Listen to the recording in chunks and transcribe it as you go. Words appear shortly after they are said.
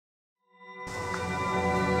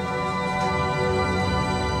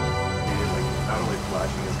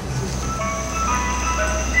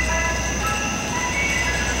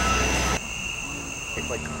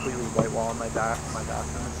in my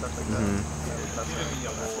bathroom and stuff like that.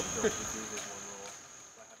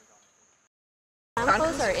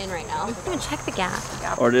 Clothes are in right now. I'm gonna check the gap.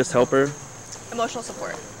 Artist, helper. Emotional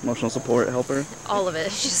support. Emotional support, helper. All of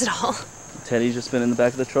it. She's it all. Teddy's just been in the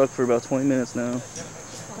back of the truck for about 20 minutes now. Those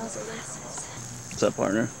glasses. What's up,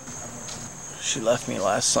 partner? She left me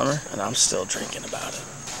last summer, and I'm still drinking about it.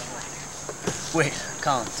 Wait,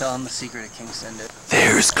 Colin, tell him the secret of King's Cinder.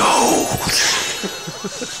 There's gold!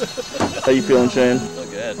 How you feeling, Shane? Feel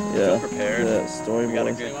good. Yeah. Feel prepared. Yeah, story We got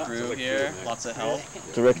a good crew here. Lots of help.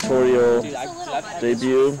 Directorial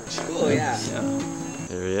debut. Oh, yeah.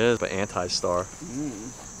 There he is, the anti-star.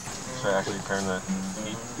 Should I actually turn the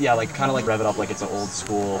heat? Yeah, like kind of like rev it up like it's an old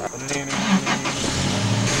school.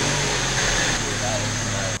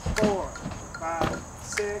 4, 5,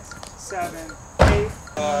 6, 7, 8.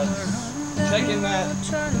 Check in that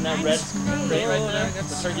red crate right there.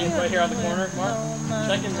 The turkey right here on the corner, Mark.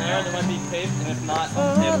 Check in there. There might be tape, and if not,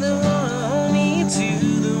 I'll tape it.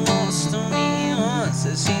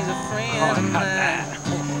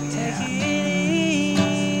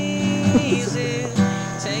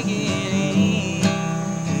 Take it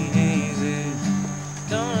easy.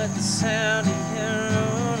 Don't let the sound of your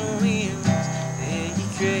own wheels make you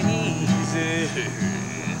crazy.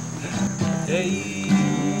 Hey,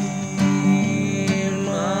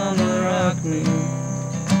 mama, rock me.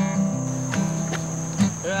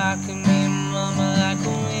 Rock me, mama, like a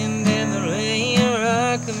wind in the rain.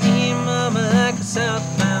 Rock me, mama, like a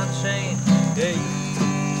southbound train. Hey,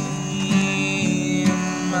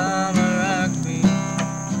 mama, rock me.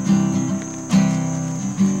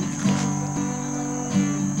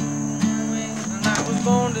 And I was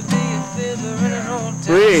born to be a fiddler in an old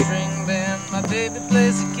town string band. My baby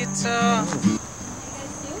plays the guitar.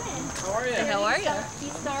 How are you? How are you? He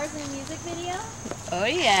stars in a music video. Oh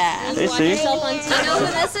yeah. Hey, Watch see? yourself on TV. You know who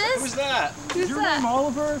this is? Who's that? Who's that?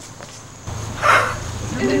 Oliver?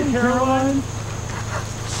 Your name Caroline?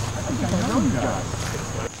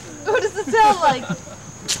 What does it sound like?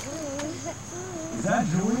 Is that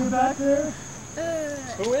Julia back there?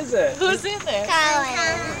 Who is it? Who's in there?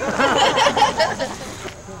 Colin.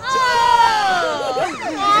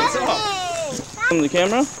 On the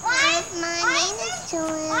camera? My name is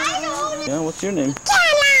Julia. Yeah, what's your name?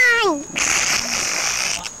 Caroline.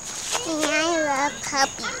 And I love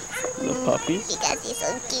puppies. Love puppies? Because he's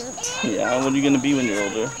so cute. Yeah, what are you gonna be when you're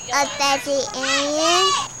older? A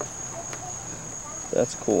vegetarian.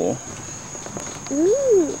 That's cool.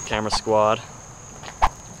 Ooh. Camera squad.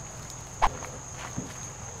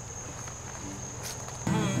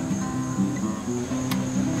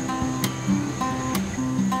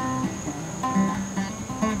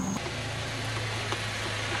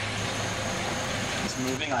 It's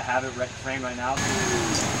moving. I have it framed right now.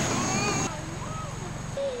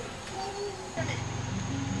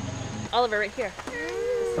 Oliver, right here.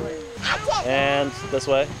 And this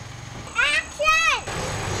way.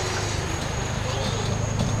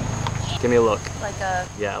 Give me a look. Like a.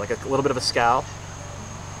 Yeah, like a little bit of a scowl.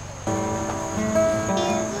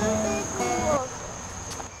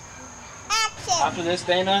 After this,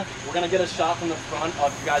 Dana, we're gonna get a shot from the front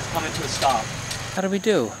of you guys coming to a stop. How do we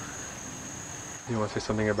do? You want to say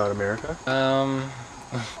something about America? I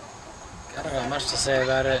don't have much to say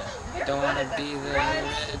about it. Don't want to be the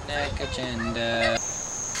redneck agenda.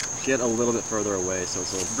 Get a little bit further away so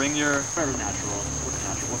it's a little... Bring your natural.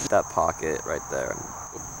 That pocket right there.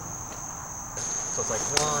 So it's like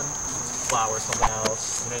one, flower, something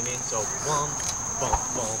else. You know what I mean? So one, boom,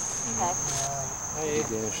 boom. Okay. Hey.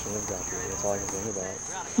 Danish shouldn't have got beer. That's all I can think about.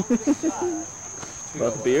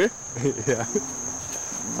 About the beer? Yeah.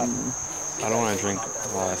 I don't want to drink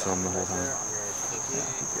while I film the whole time.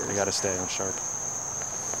 I gotta stay on sharp.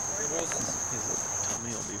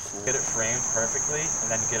 Get it framed perfectly, and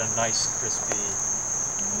then get a nice crispy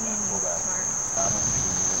pull back.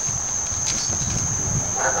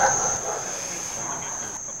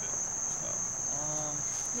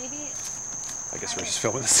 Maybe. I guess we're just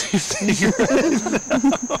filming the same thing right now.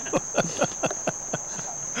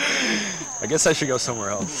 I guess I should go somewhere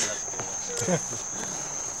else.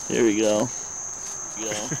 Here we go.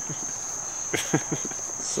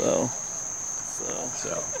 So,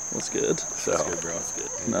 what's good? That's good, bro. That's good.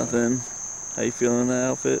 Nothing. How you feeling in that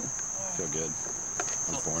outfit? I feel good.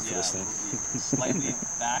 I was born for this thing. Slightly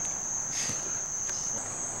back.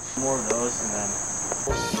 More of those, and then.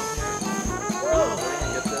 We're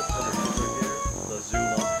gonna get this for the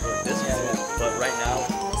zoom up with this one, but right now.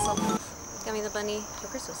 Got me the bunny for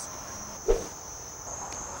Christmas.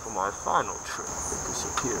 For my final trip,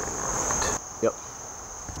 disappearing. Yep.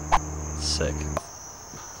 Sick.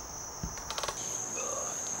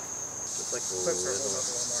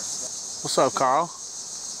 What's up, Carl?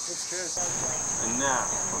 And now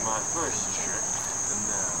for my first trick. And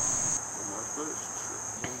now for my first trick.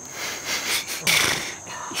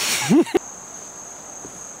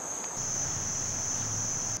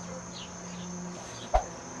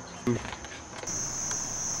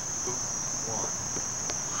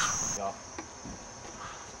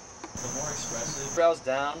 The more expressive. Brows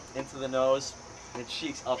down into the nose, and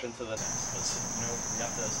cheeks up into the neck. You know, we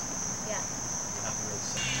have to. Yeah. We have to really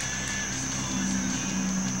sit.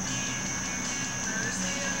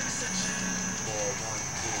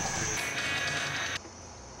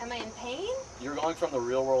 Am I in pain? You're going from the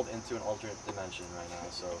real world into an alternate dimension right now,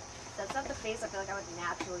 so. That's not the face I feel like I would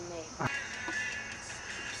naturally make.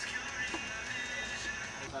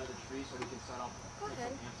 Out of the tree so we can set off. Go ahead.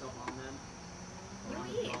 Amps up on them. You Around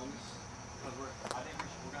the eat. drums. Because we're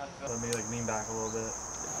gonna. Let me like lean back a little bit.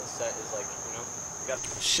 The set is like, you know, we got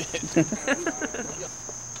Shit.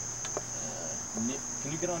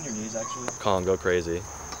 Can you get on your knees actually? Colin, go crazy. It'll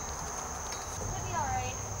be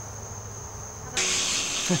alright.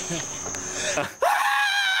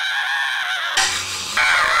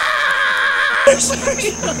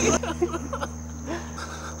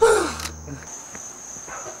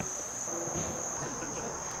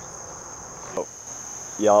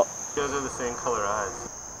 Yup. You guys are the same color eyes.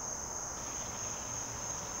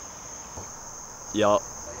 Yup.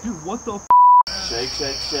 Dude, what the f? Shake,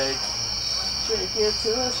 shake, shake. Shake it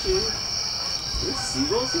till I shake. There's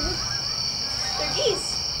seagulls here? They're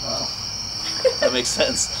geese. Oh. That makes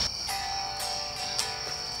sense.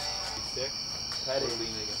 Sick? Petty.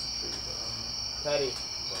 Leaning against the tree. Petty.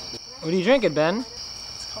 What are you drinking, Ben?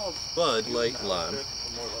 It's called Bud Light Lime.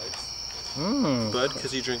 Bud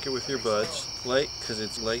because you drink it with your buds. Light because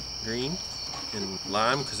it's light green. And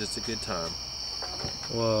lime because it's a good time.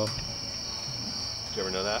 Whoa. Did you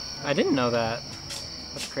ever know that? I didn't know that.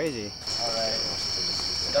 That's crazy. Alright.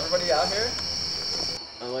 Is everybody out here?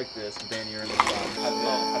 I like this. Dan, you're in the front. How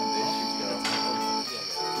did they shoot go?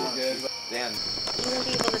 You're good. Dan. You won't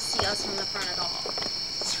be able to see us from the front at all.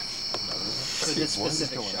 For this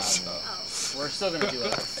specific shot, though. Oh. We're still gonna do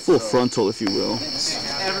it. Full frontal, if you will.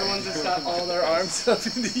 Everyone just got all their arms up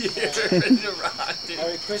in the air, ready to rock, dude.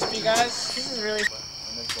 Are we crispy, guys? This is really.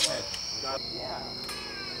 Yeah.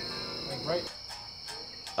 Like right.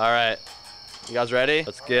 All right. You guys ready?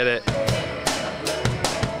 Let's get it.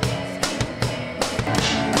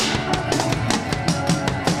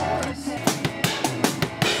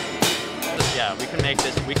 Yeah, we can make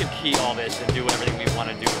this. We can key all this and do everything we want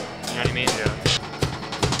to do. You know what I mean? Yeah.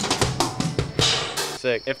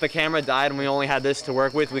 Sick. If the camera died and we only had this to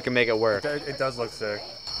work with, we can make it work. It does look sick.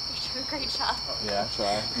 You're doing a great job. Yeah,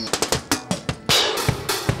 try.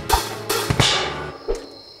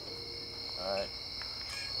 Alright.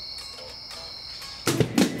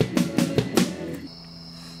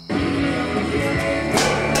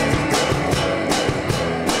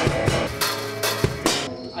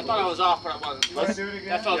 I thought I was off, but I wasn't. Let's do it again.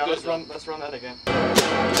 That felt good. Let's run that again.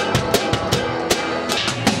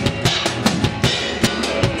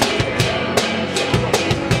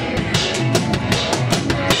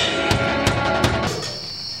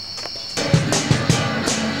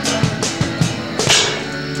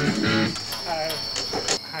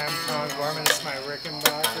 Hi, I'm Colin Gorman. This is my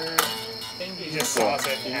Rickenbacker. He just saws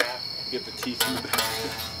it in half. Get the teeth in the back.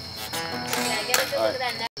 Yeah, get a good look at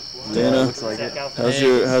that neck. Dana, Like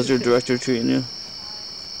it. how's your director treating you?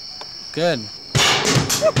 Good.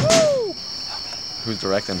 Who's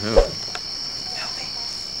directing who?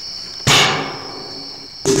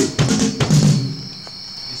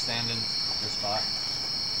 You stand in your spot.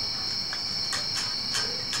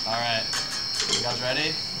 Alright. You guys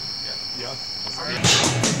ready? Yeah.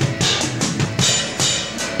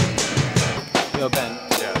 Yo, Ben.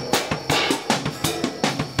 Yeah.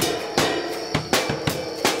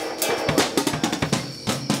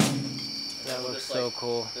 That looks so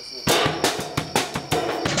cool.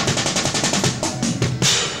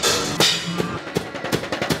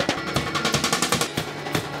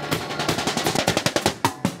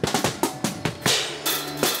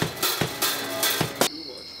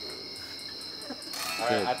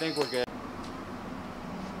 Alright, I think we're good.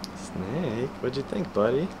 Snake, what'd you think,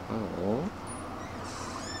 buddy? Oh.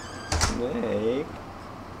 Snake.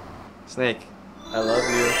 Snake, I love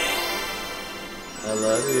you. I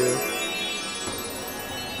love you.